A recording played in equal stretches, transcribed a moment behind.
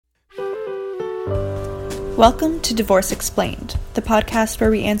Welcome to Divorce Explained, the podcast where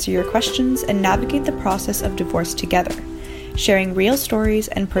we answer your questions and navigate the process of divorce together. Sharing real stories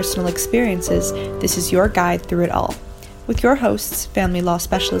and personal experiences, this is your guide through it all. With your hosts, family law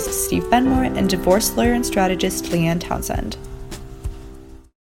specialist Steve Benmore and divorce lawyer and strategist Leanne Townsend.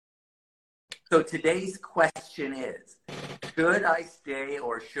 So today's question is, should I stay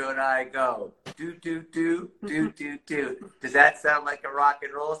or should I go? Do. Does that sound like a rock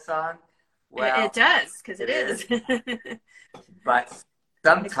and roll song? Well, it does, because it is. But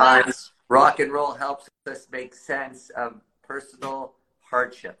sometimes rock and roll helps us make sense of personal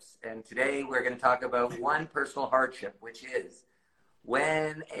hardships. And today we're going to talk about one personal hardship, which is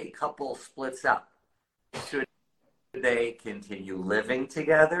when a couple splits up, should they continue living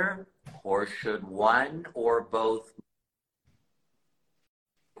together, or should one or both?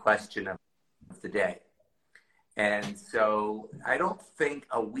 Question of the day. And so I don't think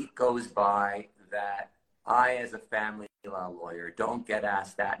a week goes by that I, as a family law lawyer, don't get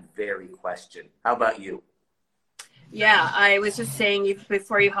asked that very question. How about you? Yeah, I was just saying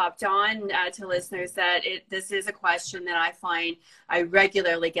before you hopped on to listeners that this is a question that I find I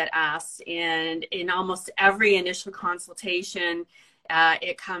regularly get asked, and in almost every initial consultation,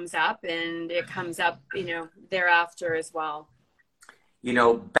 it comes up, and it comes up, thereafter as well.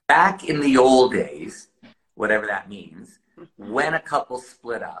 Back in the old days, whatever that means, when a couple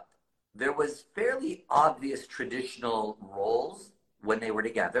split up, there was fairly obvious traditional roles when they were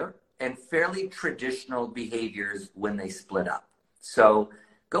together and fairly traditional behaviors when they split up. So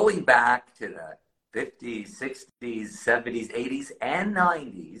going back to the 50s, 60s, 70s, 80s, and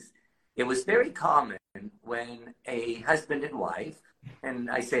 90s, it was very common when a husband and wife, and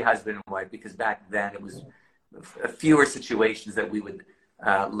I say husband and wife because back then it was fewer situations that we would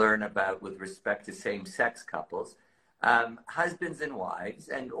learn about with respect to same-sex couples, husbands and wives,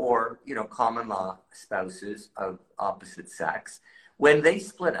 and or common law spouses of opposite sex, when they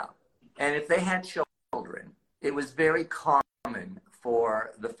split up, and if they had children, it was very common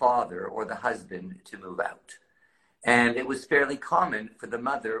for the father or the husband to move out, and it was fairly common for the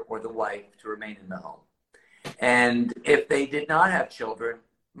mother or the wife to remain in the home. And if they did not have children,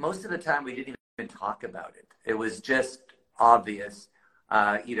 most of the time we didn't even talk about it. It was just obvious.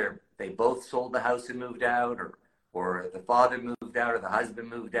 Either they both sold the house and moved out, or the father moved out, or the husband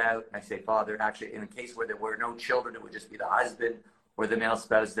moved out. I say father, actually, in a case where there were no children, it would just be the husband or the male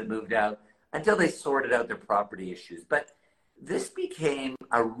spouse that moved out until they sorted out their property issues. But this became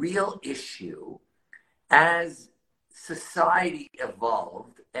a real issue as society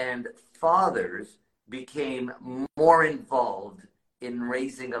evolved and fathers became more involved in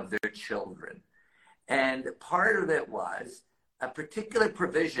raising of their children. And part of it was a particular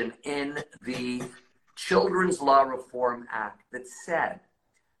provision in the Children's Law Reform Act that said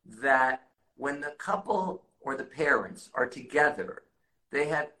that when the couple or the parents are together, they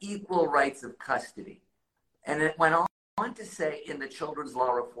have equal rights of custody. And it went on to say in the Children's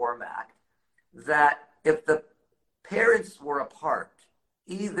Law Reform Act that if the parents were apart,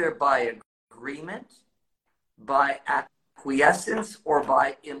 either by agreement, by acquiescence, or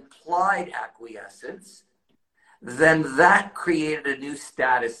by implied acquiescence, then that created a new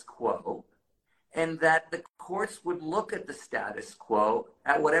status quo, and that the courts would look at the status quo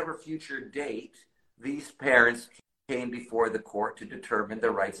at whatever future date these parents came before the court to determine the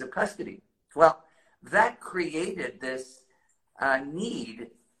rights of custody. Well, that created this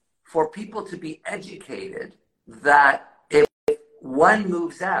need for people to be educated that if one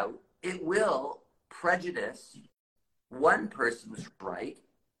moves out, it will prejudice one person's right,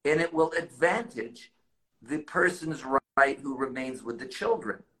 and it will advantage the person's right who remains with the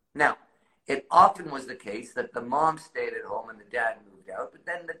children. Now, it often was the case that the mom stayed at home and the dad moved out, but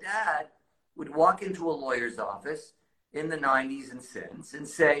then the dad would walk into a lawyer's office in the 90s and since and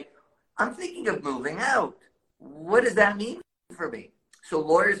say, I'm thinking of moving out. What does that mean for me? So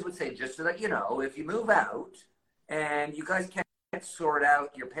lawyers would say, just so that you know, if you move out and you guys can't sort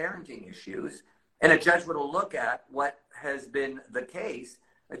out your parenting issues, and a judge would look at what has been the case,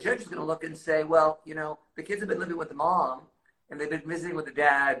 a judge is going to look and say, well, the kids have been living with the mom and they've been visiting with the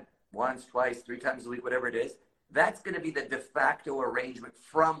dad once, twice, 3 times a week, whatever it is. That's going to be the de facto arrangement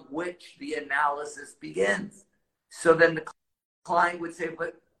from which the analysis begins. So then the client would say,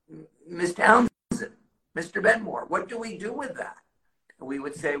 but Ms. Townsend, Mr. Benmore, what do we do with that? And we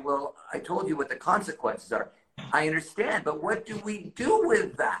would say, well, I told you what the consequences are. I understand, but what do we do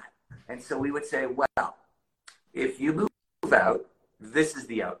with that? And so we would say, well, if you move out, this is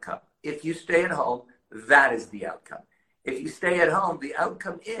the outcome. If you stay at home, that is the outcome. If you stay at home, the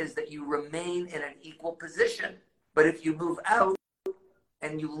outcome is that you remain in an equal position. But if you move out,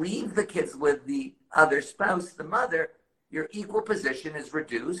 and you leave the kids with the other spouse, the mother, your equal position is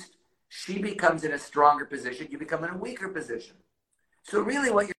reduced. She becomes in a stronger position. You become in a weaker position. So really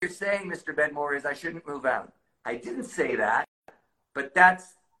what you're saying, Mr. Benmore, is I shouldn't move out. I didn't say that, but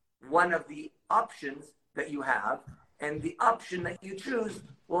that's one of the options that you have. And the option that you choose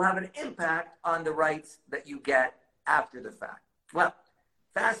will have an impact on the rights that you get after the fact. Well,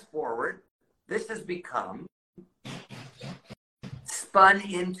 fast forward, this has become spun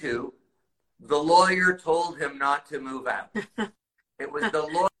into the lawyer told him not to move out. It was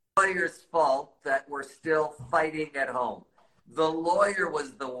the lawyer's fault that we're still fighting at home. The lawyer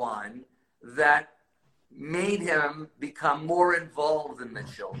was the one that made him become more involved in the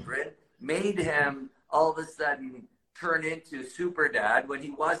children, made him all of a sudden turn into super dad when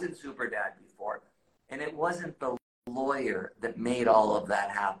he wasn't super dad before. And it wasn't the lawyer that made all of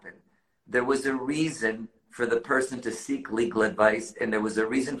that happen. There was a reason for the person to seek legal advice, and there was a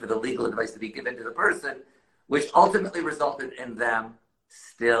reason for the legal advice to be given to the person, which ultimately resulted in them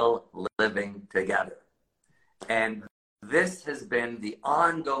still living together. And this has been the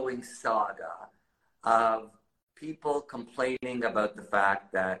ongoing saga of people complaining about the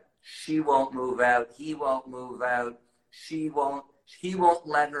fact that she won't move out, he won't move out, he won't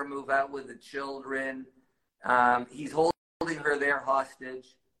let her move out with the children. He's holding her there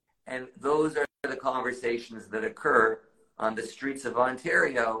hostage. And those are the conversations that occur on the streets of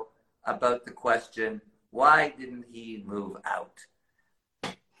Ontario about the question, why didn't he move out?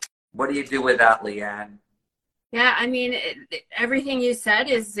 What do you do with that, Leanne? Yeah, I mean, everything you said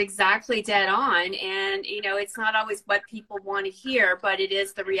is exactly dead on. And, you know, it's not always what people want to hear, but it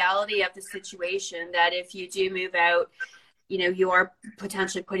is the reality of the situation that if you do move out, you know, you are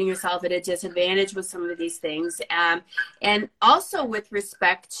potentially putting yourself at a disadvantage with some of these things. And also with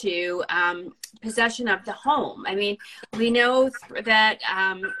respect to possession of the home. I mean, we know that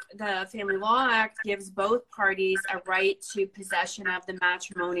the Family Law Act gives both parties a right to possession of the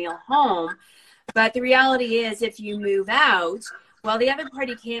matrimonial home. But the reality is if you move out, well, the other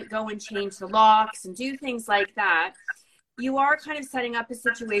party can't go and change the locks and do things like that. You are kind of setting up a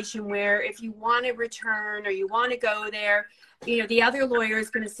situation where if you want to return or you want to go there, you know, the other lawyer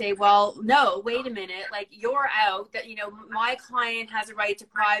is going to say, well, no, wait a minute, like you're out, that, you know, my client has a right to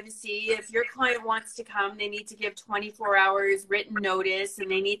privacy. If your client wants to come, they need to give 24 hours written notice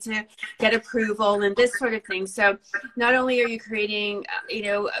and they need to get approval and this sort of thing. So not only are you creating, you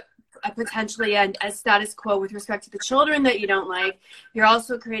know, a potentially a status quo with respect to the children that you don't like, you're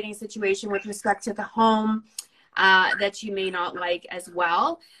also creating a situation with respect to the home that you may not like as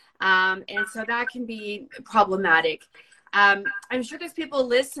well. And so that can be problematic. I'm sure there's people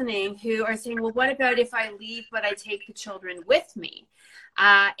listening who are saying, well, what about if I leave, but I take the children with me?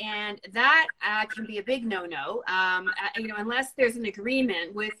 And that can be a big no-no, you know, unless there's an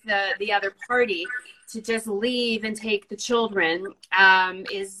agreement with the other party to just leave and take the children,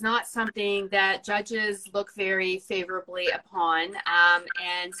 is not something that judges look very favorably upon.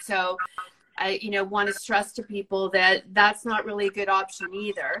 And so I, you know, want to stress to people that that's not really a good option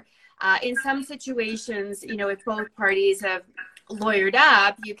either. In some situations, you know, if both parties have lawyered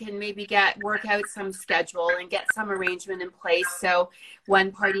up, you can maybe work out some schedule and get some arrangement in place. So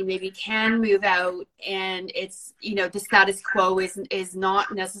one party maybe can move out and it's, you know, the status quo is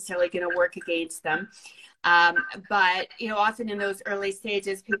not necessarily going to work against them. But, you know, often in those early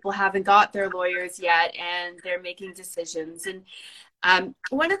stages, people haven't got their lawyers yet and they're making decisions. And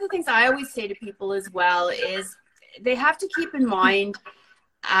one of the things I always say to people as well is they have to keep in mind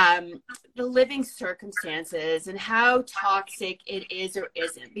the living circumstances and how toxic it is or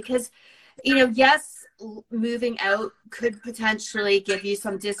isn't. Because, you know, yes, moving out could potentially give you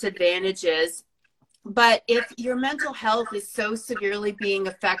some disadvantages, but if your mental health is so severely being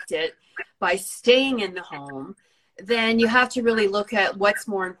affected by staying in the home, then you have to really look at what's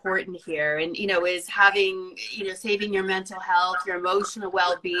more important here. And, you know, is having, you know, saving your mental health, your emotional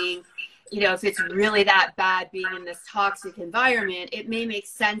well-being. You know, if it's really that bad being in this toxic environment, it may make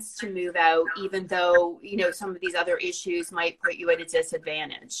sense to move out, even though, you know, some of these other issues might put you at a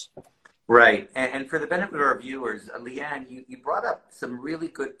disadvantage. Right. And for the benefit of our viewers, Leanne, you brought up some really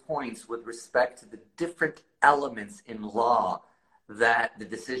good points with respect to the different elements in law that the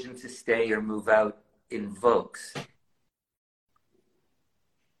decision to stay or move out invokes.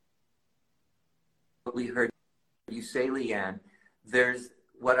 What we heard you say, Leanne, there's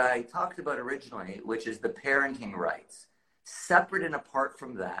what I talked about originally, which is the parenting rights. Separate and apart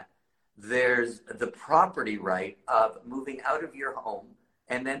from that, there's the property right of moving out of your home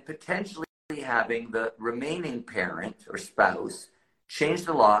and then potentially having the remaining parent or spouse change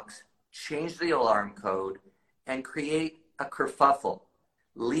the locks, change the alarm code, and create a kerfuffle.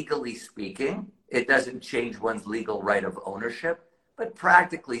 legally speaking, it doesn't change one's legal right of ownership. But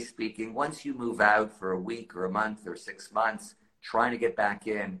practically speaking, once you move out for a week or a month or 6 months, trying to get back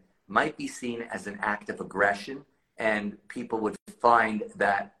in might be seen as an act of aggression. And people would find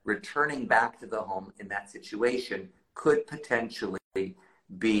that returning back to the home in that situation could potentially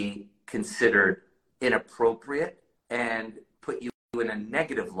be considered inappropriate and put you in a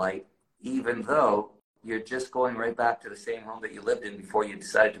negative light, even though you're just going right back to the same home that you lived in before you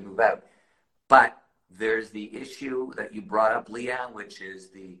decided to move out. But there's the issue that you brought up, Leanne, which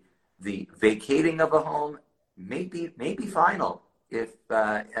is the vacating of a home may be final if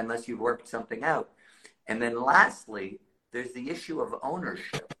unless you've worked something out. And then lastly, there's the issue of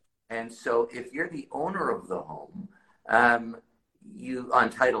ownership. And so if you're the owner of the home, you on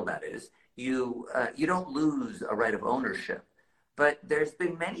title, that is, you don't lose a right of ownership. But there's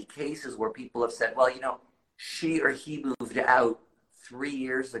been many cases where people have said, well, you know, she or he moved out 3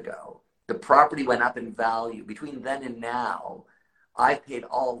 years ago. The property went up in value. Between then and now, I've paid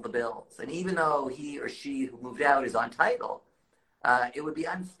all the bills. And even though he or she who moved out is on title, it would be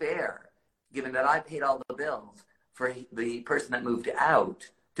unfair, given that I paid all the bills, for the person that moved out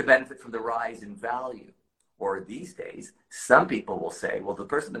to benefit from the rise in value. Or these days, some people will say, well, the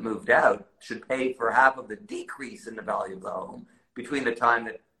person that moved out should pay for half of the decrease in the value of the home between the time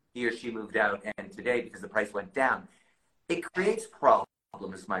that he or she moved out and today, because the price went down. It creates problems,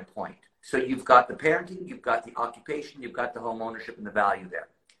 is my point. So you've got the parenting, you've got the occupation, you've got the home ownership and the value there.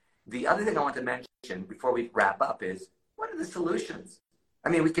 The other thing I want to mention before we wrap up is, what are the solutions? I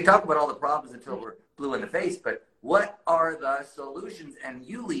mean, we can talk about all the problems until we're blue in the face, but what are the solutions? And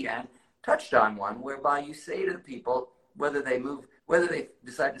you, Leanne, touched on one whereby you say to the people, whether they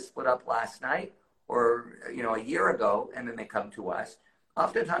decide to split up last night or, you know, a year ago, and then they come to us.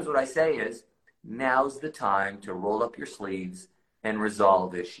 Oftentimes what I say is, now's the time to roll up your sleeves and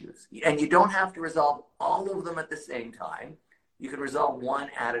resolve issues. And you don't have to resolve all of them at the same time. You can resolve one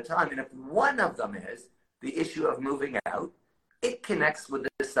at a time. And if one of them is the issue of moving out, it connects with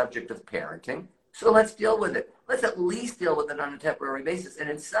the subject of parenting. So let's deal with it. Let's at least deal with it on a temporary basis. And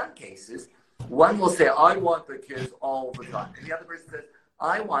in some cases, one will say, I want the kids all the time. And the other person says,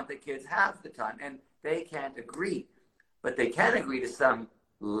 I want the kids half the time. And they can't agree. But they can agree to some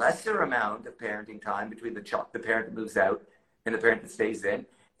lesser amount of parenting time between the parent that moves out and the parent that stays in.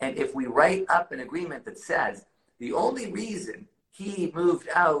 And if we write up an agreement that says the only reason he moved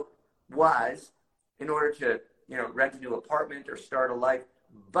out was in order to, you know, rent a new apartment or start a life,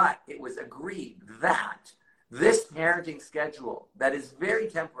 but it was agreed that this parenting schedule that is very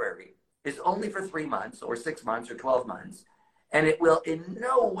temporary is only for 3 months or 6 months or 12 months, and it will in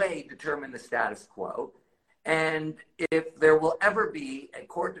no way determine the status quo. And if there will ever be a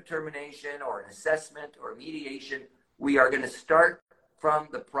court determination or an assessment or mediation, we are going to start from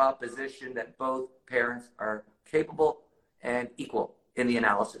the proposition that both parents are capable and equal in the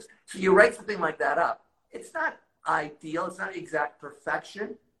analysis. So you write something like that up. It's not ideal. It's not exact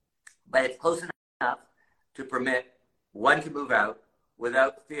perfection, but it's close enough to permit one to move out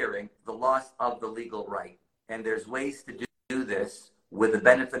without fearing the loss of the legal right. And there's ways to do this with the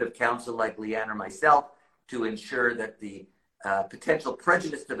benefit of counsel like Leanne or myself to ensure that the potential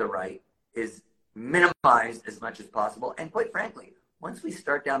prejudice to the right is minimized as much as possible. And quite frankly, once we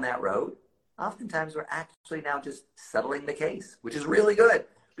start down that road, oftentimes we're actually now just settling the case, which is really good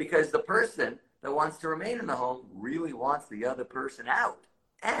because the person that wants to remain in the home really wants the other person out.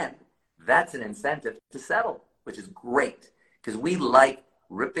 And that's an incentive to settle, which is great because we like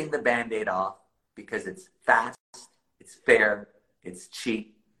ripping the Band-Aid off because it's fast, it's fair, it's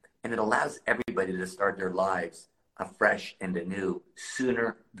cheap, and it allows everybody to start their lives afresh and anew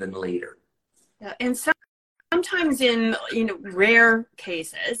sooner than later. Yeah, and sometimes in rare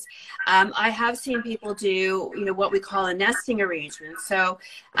cases, I have seen people do what we call a nesting arrangement. So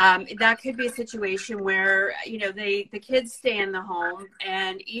that could be a situation where the kids stay in the home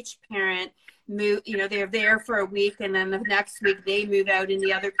and each parent move. They're there for a week and then the next week they move out and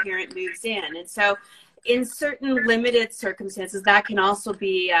the other parent moves in. And so in certain limited circumstances, that can also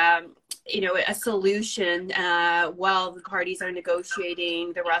be a solution while the parties are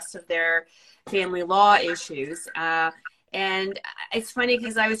negotiating the rest of their family law issues. And it's funny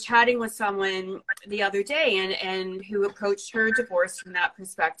because I was chatting with someone the other day and who approached her divorce from that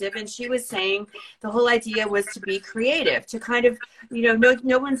perspective. And she was saying the whole idea was to be creative, to kind of,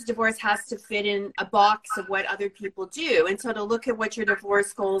 no one's divorce has to fit in a box of what other people do. And so to look at what your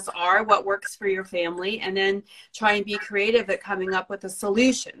divorce goals are, what works for your family, and then try and be creative at coming up with a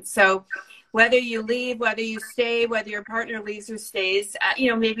solution. So whether you leave, whether you stay, whether your partner leaves or stays,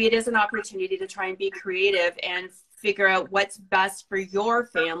 maybe it is an opportunity to try and be creative and figure out what's best for your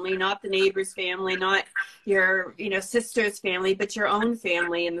family, not the neighbor's family, not your, sister's family, but your own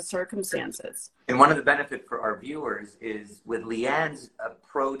family and the circumstances. And one of the benefits for our viewers is with Leanne's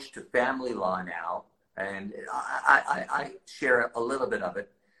approach to family law now, and I share a little bit of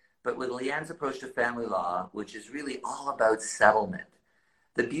it, but with Leanne's approach to family law, which is really all about settlement,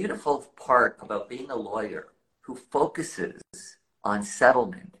 the beautiful part about being a lawyer who focuses on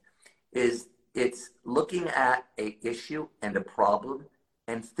settlement is it's looking at an issue and a problem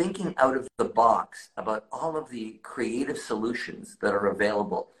and thinking out of the box about all of the creative solutions that are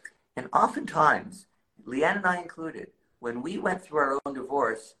available. And oftentimes, Leanne and I included, when we went through our own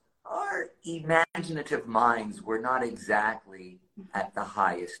divorce, our imaginative minds were not exactly at the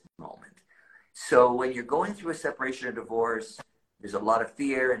highest moment. So when you're going through a separation or divorce, there's a lot of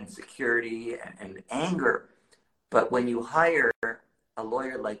fear and insecurity and anger. But when you hire a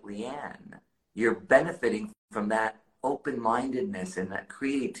lawyer like Leanne, you're benefiting from that open-mindedness and that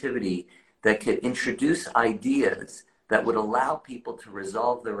creativity that could introduce ideas that would allow people to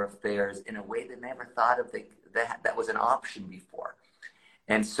resolve their affairs in a way they never thought of that was an option before.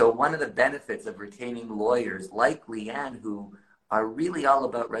 And so one of the benefits of retaining lawyers like Leanne, who are really all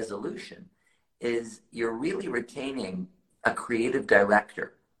about resolution, is you're really retaining a creative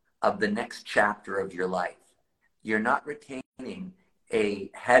director of the next chapter of your life. You're not retaining a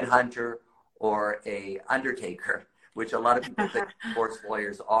headhunter or a undertaker, which a lot of people think divorce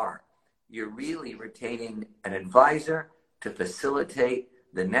lawyers are. You're really retaining an advisor to facilitate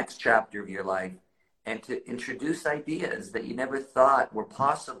the next chapter of your life and to introduce ideas that you never thought were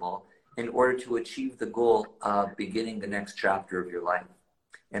possible in order to achieve the goal of beginning the next chapter of your life.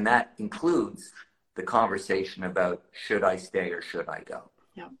 And that includes the conversation about should I stay or should I go?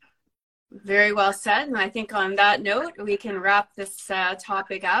 Yeah. Very well said. And I think on that note, we can wrap this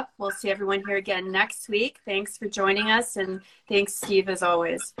topic up. We'll see everyone here again next week. Thanks for joining us. And thanks, Steve, as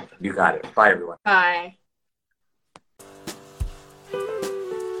always. You got it. Bye, everyone. Bye.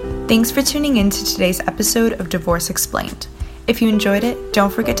 Thanks for tuning in to today's episode of Divorce Explained. If you enjoyed it,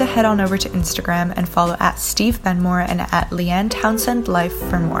 don't forget to head on over to Instagram and follow at Steve Benmore and at Leanne Townsend Life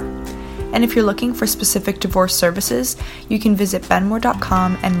for more. And if you're looking for specific divorce services, you can visit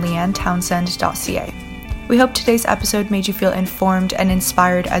benmore.com and leannetownsend.ca. We hope today's episode made you feel informed and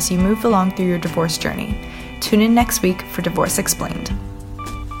inspired as you move along through your divorce journey. Tune in next week for Divorce Explained.